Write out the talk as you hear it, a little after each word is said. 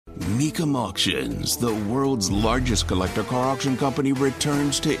Mecum Auctions, the world's largest collector car auction company,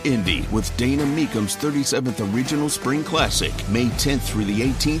 returns to Indy with Dana Mecum's 37th Original Spring Classic, May 10th through the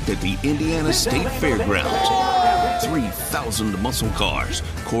 18th at the Indiana State Fairgrounds. 3,000 muscle cars,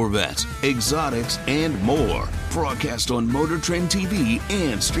 Corvettes, exotics, and more. Broadcast on Motor Trend TV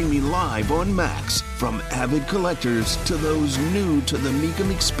and streaming live on Max. From avid collectors to those new to the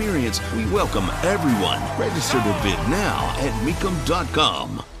Mecum experience, we welcome everyone. Register to bid now at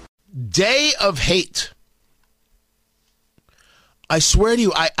Mecum.com. Day of Hate. I swear to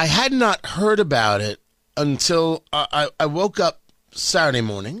you, I had not heard about it until I woke up Saturday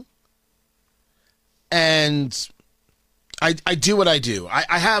morning, and I do what I do.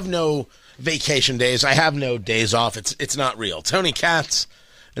 I have no vacation days. I have no days off. It's not real. Tony Katz,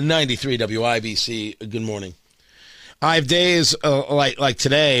 93 WIBC, good morning. I have days like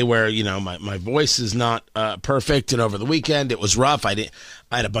today where, you know, my voice is not perfect, and over the weekend it was rough. I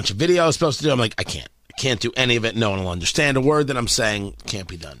had a bunch of video I was supposed to do. I'm like, I can't do any of it. No one will understand a word that I'm saying. Can't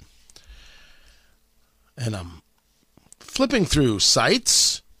be done. And I'm flipping through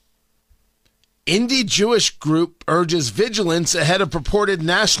sites. Indie Jewish group urges vigilance ahead of purported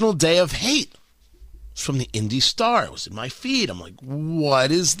National Day of Hate. It's from the Indy Star. It was in my feed. I'm like,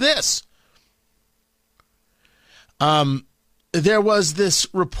 what is this? There was this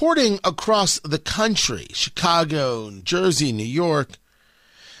reporting across the country, Chicago, New Jersey, New York,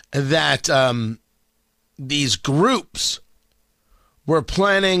 that these groups were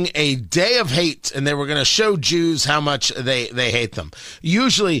planning a day of hate, and they were going to show Jews how much they hate them.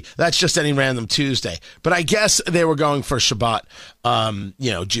 Usually, that's just any random Tuesday. But I guess they were going for Shabbat.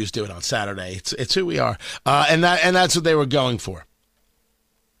 Jews do it on Saturday. It's who we are. And that's what they were going for.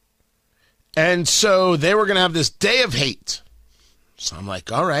 And so they were going to have this day of hate. So I'm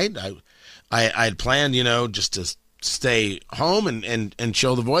like, all right. I had planned, just to stay home and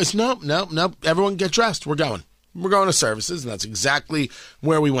chill the voice. Nope. Everyone get dressed. We're going. We're going to services, and that's exactly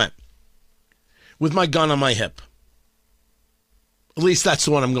where we went. With my gun on my hip. At least that's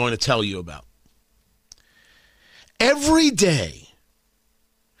the one I'm going to tell you about. Every day,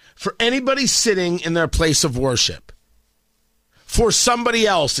 for anybody sitting in their place of worship, for somebody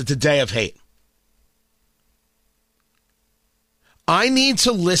else, it's a day of hate. I need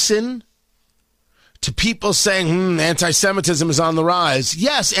to listen to people saying, anti-Semitism is on the rise.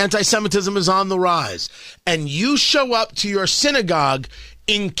 Yes, anti-Semitism is on the rise. And you show up to your synagogue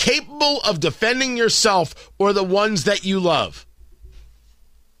incapable of defending yourself or the ones that you love.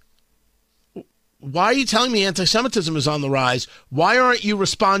 Why are you telling me anti-Semitism is on the rise? Why aren't you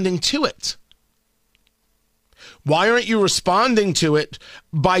responding to it? Why aren't you responding to it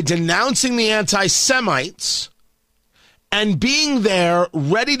by denouncing the anti-Semites and being there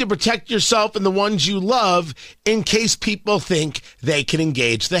ready to protect yourself and the ones you love in case people think they can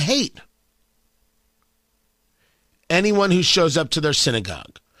engage the hate? Anyone who shows up to their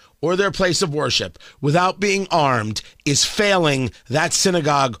synagogue or their place of worship without being armed is failing that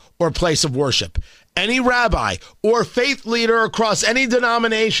synagogue or place of worship. Any rabbi or faith leader across any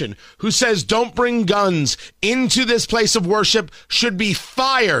denomination who says don't bring guns into this place of worship should be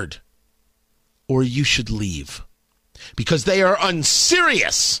fired, or you should leave. Because they are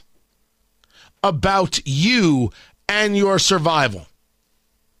unserious about you and your survival.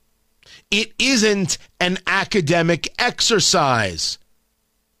 It isn't an academic exercise.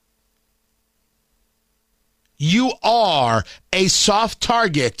 You are a soft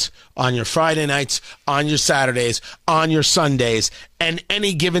target on your Friday nights, on your Saturdays, on your Sundays, and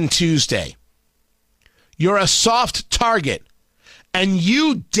any given Tuesday. You're a soft target, and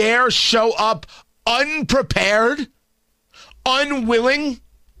you dare show up unprepared, unwilling?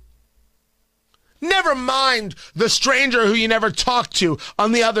 Never mind the stranger who you never talked to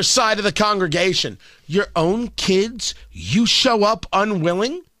on the other side of the congregation. Your own kids, you show up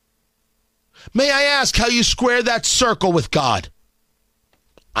unwilling? May I ask how you square that circle with God?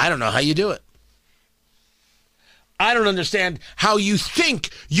 I don't know how you do it. I don't understand how you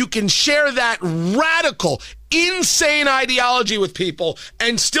think you can share that radical, insane ideology with people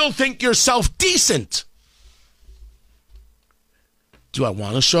and still think yourself decent. Do I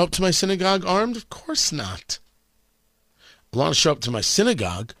want to show up to my synagogue armed? Of course not. I want to show up to my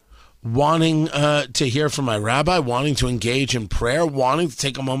synagogue wanting to hear from my rabbi, wanting to engage in prayer, wanting to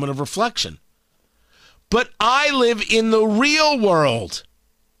take a moment of reflection. But I live in the real world.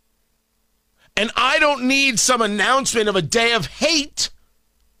 And I don't need some announcement of a day of hate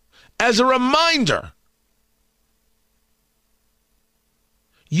as a reminder.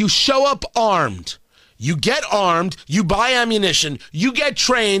 You show up armed. You get armed, you buy ammunition, you get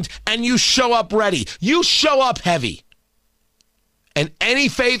trained, and you show up ready. You show up heavy. And any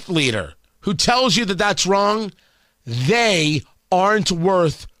faith leader who tells you that that's wrong, they aren't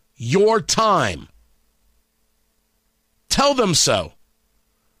worth your time. Tell them so.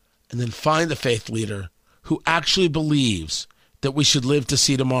 And then find a faith leader who actually believes that we should live to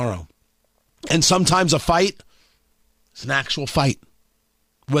see tomorrow. And sometimes a fight is an actual fight,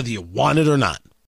 whether you want it or not.